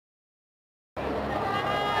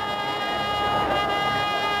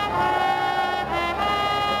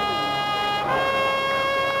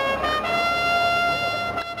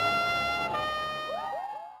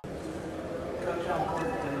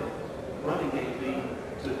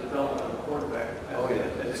development of the quarterback. Oh,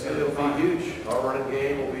 yeah, it's going to be huge. Our running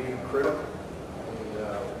game will be critical.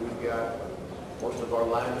 And we've got most of our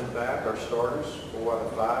linemen back, our starters, 4 out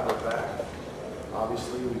of 5 are back.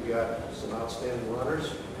 Obviously, we've got some outstanding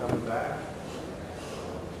runners coming back.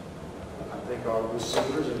 I think our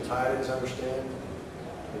receivers and tight ends understand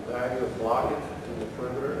the value of blocking in the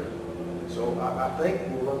perimeter. So I think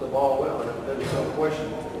we'll run the ball well, and there's no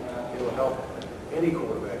question it'll help any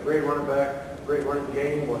quarterback. Great running back, great running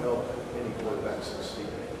game will help any quarterback succeed.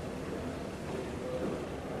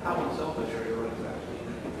 How unselfish are your running backs?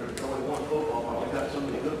 There's only one football, but we've got so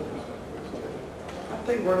many good ones. I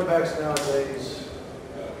think running backs nowadays,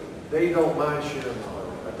 they don't mind sharing the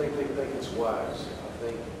load. I think they think it's wise.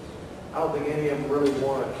 I don't think any of them really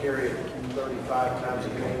want to carry it 35 times a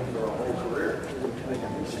game for a whole career.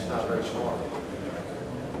 It's just not very smart.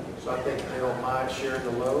 So I think they don't mind sharing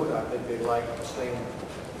the load. I think they like staying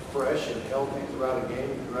fresh and healthy throughout a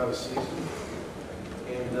game, throughout a season.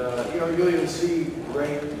 And, you'll even see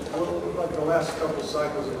great, like the last couple of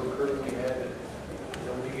cycles of recruiting we had,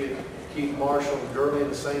 when you get Keith Marshall and Gurley in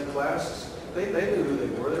the same class, they knew who they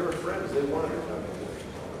were. They were friends. They wanted to come in.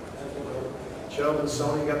 Chubb and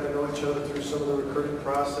Sony got to know each other through some of the recruiting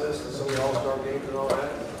process and some of the all-star games and all that.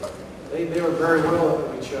 They were very well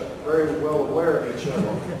of each other, very well aware of each other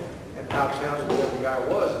and how talented the other guy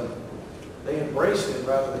was, and they embraced it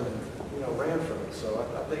rather than ran from it. So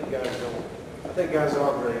I think guys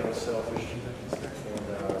are very unselfish.